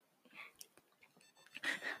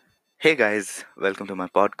Hey guys, welcome to my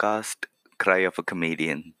podcast, Cry of a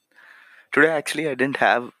Comedian. Today, actually, I didn't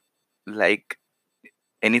have like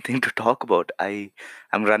anything to talk about. I'm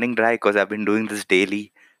running dry because I've been doing this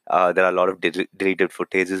daily. There are a lot of deleted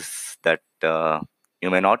footages that you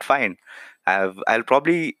may not find. I'll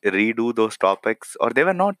probably redo those topics, or they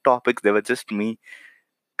were not topics. They were just me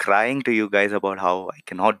crying to you guys about how I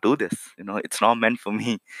cannot do this. It's not meant for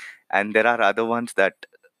me. And there are other ones that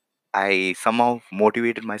I somehow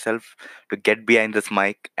motivated myself to get behind this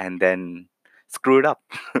mic and then screw it up.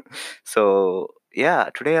 So yeah,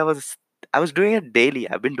 today I was doing it daily.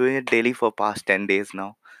 I've been doing it daily for past 10 days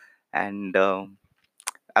now, and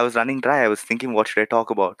I was running dry. I was thinking, what should I talk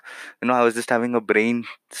about? I was just having a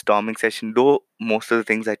brainstorming session. Though most of the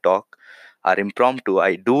things I talk are impromptu,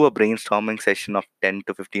 I do a brainstorming session of 10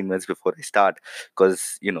 to 15 minutes before I start,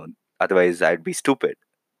 because otherwise I'd be stupid.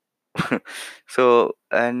 So,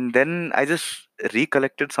 and then I just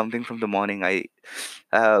recollected something from the morning.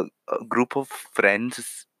 A group of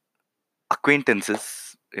friends,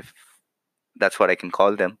 acquaintances, if that's what I can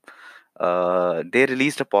call them, they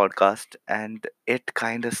released a podcast and it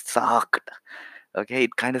kind of sucked. Okay,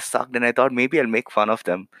 it kind of sucked, and I thought maybe I'll make fun of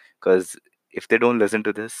them, because if they don't listen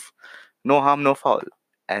to this, no harm, no foul.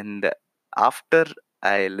 And after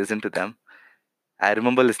I listened to them, I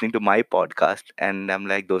remember listening to my podcast, and I'm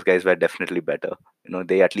like, those guys were definitely better.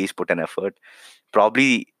 They at least put an effort.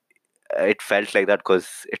 Probably it felt like that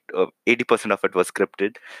because 80% of it was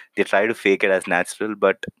scripted. They try to fake it as natural,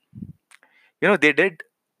 but they did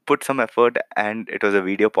put some effort, and it was a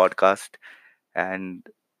video podcast. And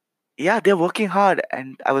yeah, they're working hard,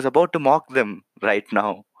 and I was about to mock them right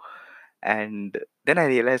now, and then I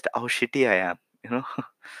realized how shitty I am. You know,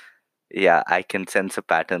 yeah, I can sense a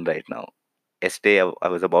pattern right now. Yesterday, I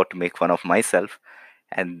was about to make fun of myself,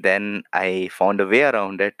 and then I found a way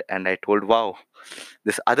around it, and I told, wow,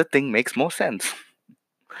 this other thing makes more sense.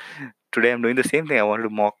 Today, I'm doing the same thing. I wanted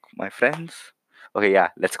to mock my friends. Okay, yeah,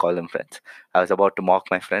 let's call them friends. I was about to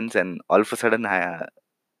mock my friends, and all of a sudden,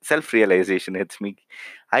 self realization hits me.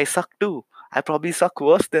 I suck too. I probably suck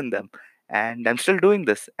worse than them, and I'm still doing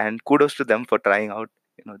this. And kudos to them for trying out.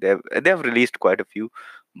 They've released quite a few,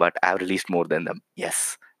 but I've released more than them.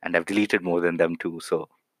 Yes, and I've deleted more than them too. So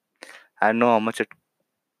I don't know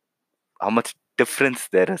how much difference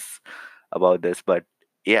there is about this, but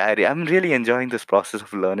yeah, I'm really enjoying this process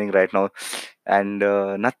of learning right now, and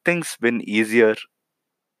nothing's been easier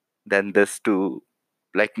than this to,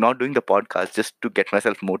 like, not doing the podcast just to get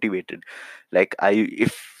myself motivated. Like,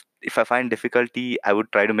 if I find difficulty, I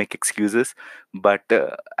would try to make excuses, but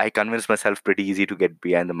I convinced myself pretty easy to get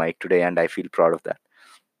behind the mic today, and I feel proud of that.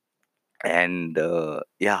 And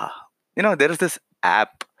yeah, there is this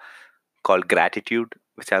app called Gratitude,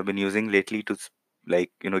 which I've been using lately to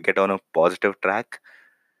like get on a positive track.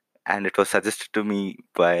 And it was suggested to me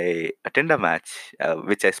by a Tinder match,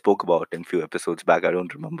 which I spoke about in few episodes back. I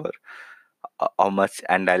don't remember how much,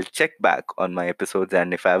 and I'll check back on my episodes.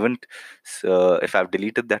 And if I haven't, so if I've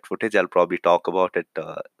deleted that footage, I'll probably talk about it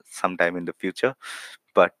sometime in the future.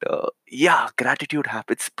 But yeah, Gratitude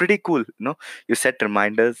app, it's pretty cool. You set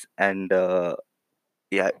reminders, and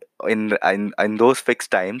yeah, in those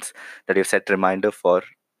fixed times that you set reminder for,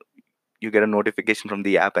 you get a notification from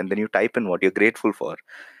the app, and then you type in what you're grateful for.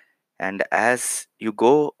 And as you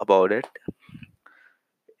go about it,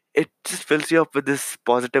 it just fills you up with this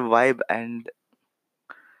positive vibe. And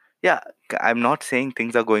yeah, I'm not saying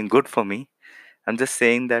things are going good for me. I'm just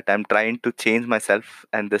saying that I'm trying to change myself,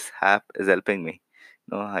 and this app is helping me.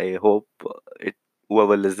 I hope it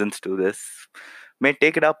whoever listens to this may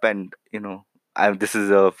take it up, and this is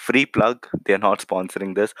a free plug. They're not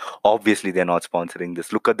sponsoring this. Obviously, they're not sponsoring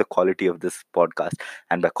this. Look at the quality of this podcast,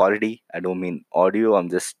 and by quality, I don't mean audio. I'm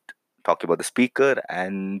just talking about the speaker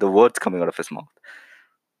and the words coming out of his mouth.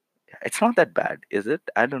 It's not that bad, is it?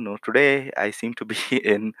 I don't know. Today, I seem to be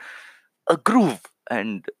in a groove,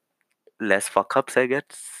 and less fuck ups, I guess.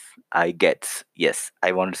 I guess. Yes,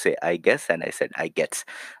 I want to say I guess, and I said I guess.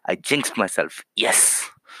 I jinxed myself. Yes.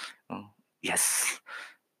 Oh, yes.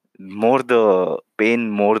 More the pain,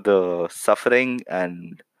 more the suffering,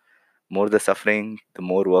 and more the suffering, the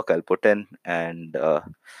more work I'll put in, and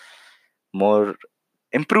more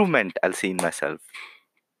improvement I'll see in myself.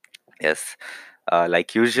 Yes.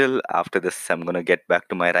 Like usual, after this, I'm going to get back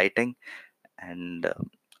to my writing, and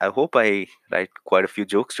I hope I write quite a few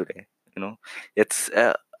jokes today. It's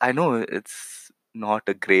I know it's not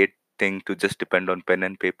a great thing to just depend on pen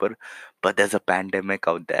and paper, but there's a pandemic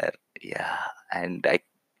out there. Yeah, and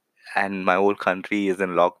my whole country is in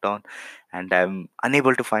lockdown, and I'm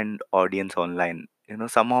unable to find audience online.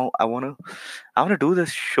 Somehow I wanna do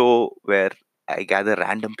this show where I gather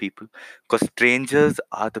random people, because strangers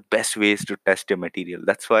are the best ways to test your material.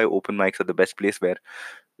 That's why open mics are the best place where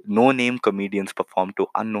no name comedians perform to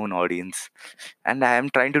unknown audience. And I am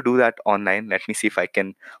trying to do that online. Let me see if I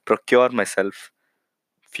can procure myself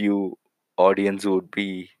few audience who would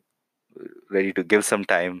be ready to give some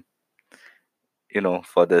time,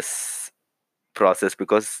 for this process,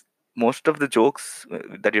 because most of the jokes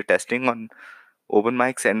that you're testing on open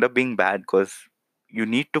mics end up being bad, because you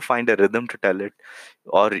need to find a rhythm to tell it,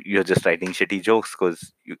 or you're just writing shitty jokes,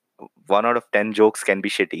 because 1 out of 10 jokes can be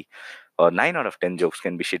shitty, or 9 out of 10 jokes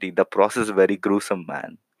can be shitty. The process is very gruesome,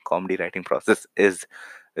 man. Comedy writing process is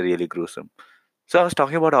really gruesome. So I was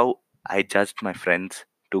talking about how I judged my friends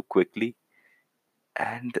too quickly,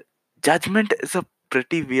 and judgment is a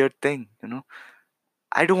pretty weird thing.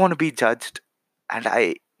 I don't want to be judged, and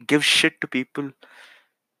I give shit to people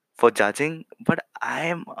for judging, but I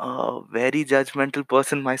am a very judgmental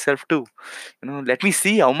person myself too. Let me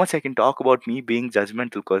see how much I can talk about me being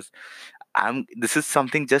judgmental, because this is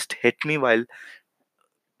something just hit me while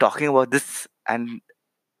talking about this and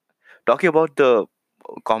talking about the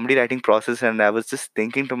comedy writing process, and I was just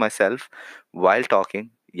thinking to myself while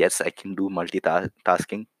talking, yes, I can do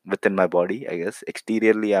multitasking within my body, I guess.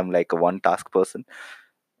 Exteriorly, I'm like a one task person.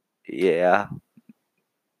 Yeah,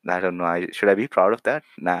 I don't know. Should I be proud of that?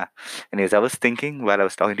 Nah. Anyways, I was thinking while I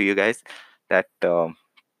was talking to you guys that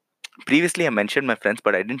previously I mentioned my friends,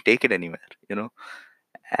 but I didn't take it anywhere.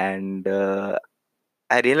 And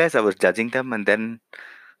I realized I was judging them, and then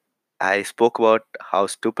I spoke about how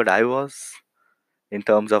stupid I was in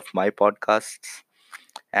terms of my podcasts,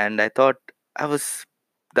 and I thought I was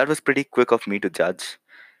that was pretty quick of me to judge.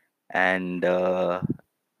 And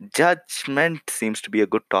judgment seems to be a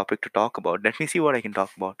good topic to talk about. Let me see what I can talk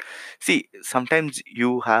about. See, sometimes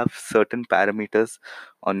you have certain parameters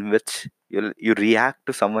on which you react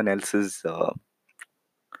to someone else's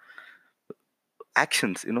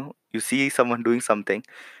actions. You see someone doing something,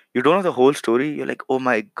 you don't know the whole story. You're like, oh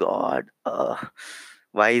my god,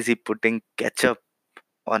 why is he putting ketchup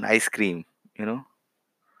on ice cream? You know,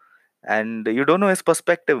 and you don't know his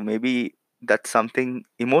perspective. Maybe that's something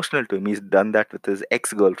emotional to him. He's done that with his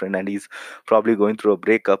ex-girlfriend, and he's probably going through a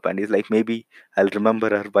breakup, and he's like, maybe I'll remember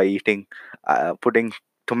her by putting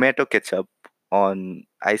tomato ketchup on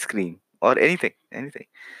ice cream or anything.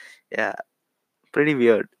 Yeah, pretty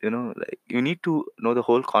weird. Like, you need to know the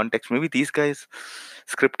whole context. Maybe these guys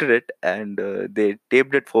scripted it, and they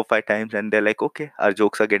taped it 4 5 times, and they're like, okay, our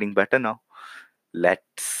jokes are getting better now,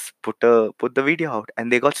 let's put the video out.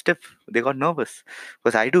 And they got stiff, they got nervous,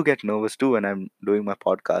 because I do get nervous too when I'm doing my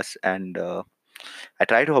podcast. And I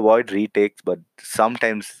try to avoid retakes, but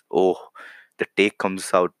sometimes, oh, the take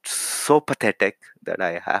comes out so pathetic that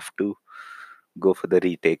I have to go for the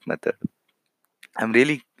retake method. I'm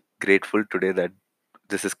really grateful today that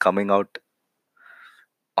this is coming out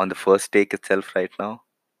on the first take itself right now,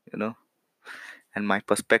 you know and my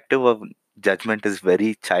perspective of judgment is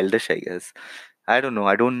very childish, I guess. I don't know.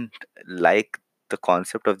 I don't like the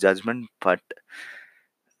concept of judgment, but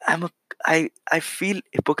I'm a I feel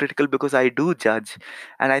hypocritical because I do judge.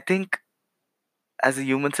 And I think as a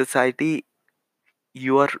human society,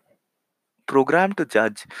 you are programmed to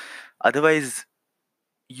judge. Otherwise,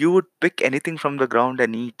 you would pick anything from the ground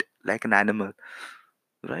and eat like an animal,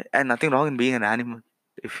 right? And nothing wrong in being an animal.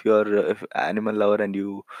 If you're if animal lover and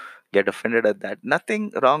you get offended at that,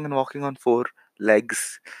 nothing wrong in walking on four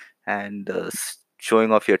legs and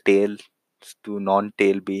showing off your tail to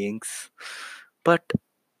non-tail beings. But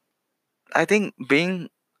I think being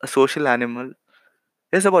a social animal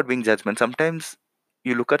is about being judgment. Sometimes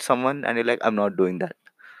you look at someone and you're like, I'm not doing that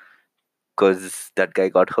because that guy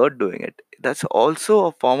got hurt doing it. That's also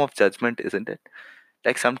a form of judgment, isn't it?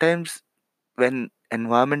 Like, sometimes when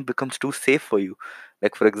environment becomes too safe for you,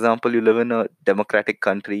 like for example, you live in a democratic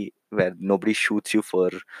country where nobody shoots you for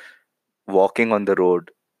walking on the road,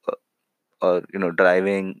 uh, or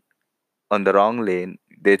driving on the wrong lane.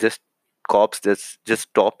 They just Cops just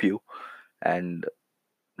stop you, and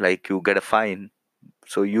like, you get a fine.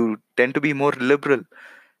 So you tend to be more liberal,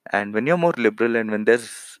 and when you're more liberal and when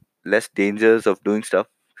there's less dangers of doing stuff,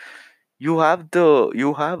 you have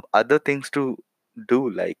other things to do,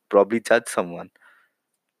 like probably judge someone.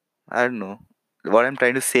 I don't know. What I'm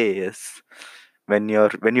trying to say is, when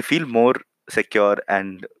you feel more secure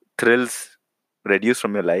and thrills reduce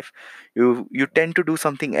from your life, you tend to do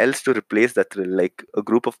something else to replace that thrill. Like a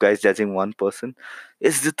group of guys judging one person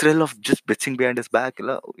is the thrill of just bitching behind his back.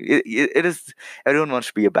 It is. Everyone wants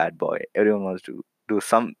to be a bad boy. Everyone wants to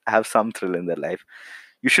have some thrill in their life.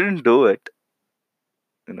 You shouldn't do it.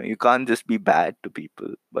 You can't just be bad to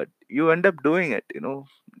people, but you end up doing it.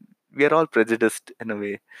 we are all prejudiced in a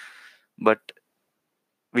way, but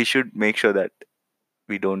we should make sure that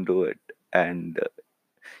we don't do it. And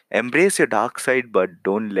embrace your dark side, but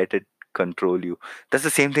don't let it control you. That's the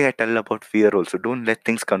same thing I tell about fear also. Don't let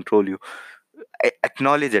things control you.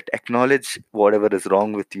 Acknowledge it. Acknowledge whatever is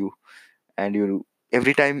wrong with you. And you,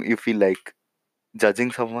 every time you feel like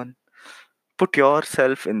judging someone, put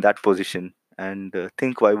yourself in that position and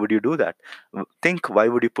think, why would you do that? Think, why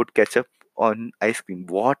would you put ketchup on ice cream?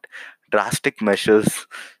 What drastic measures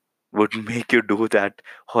would make you do that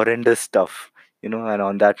horrendous stuff? And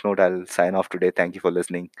on that note, I'll sign off today. Thank you for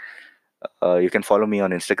listening. You can follow me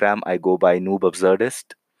on Instagram. I go by Noob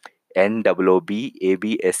Absurdist,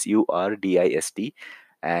 NOOBABSURDIST.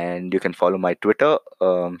 And you can follow my Twitter,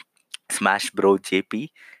 Smash Bro JP,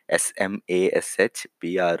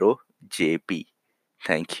 SMASHBRO JP.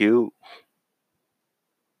 Thank you.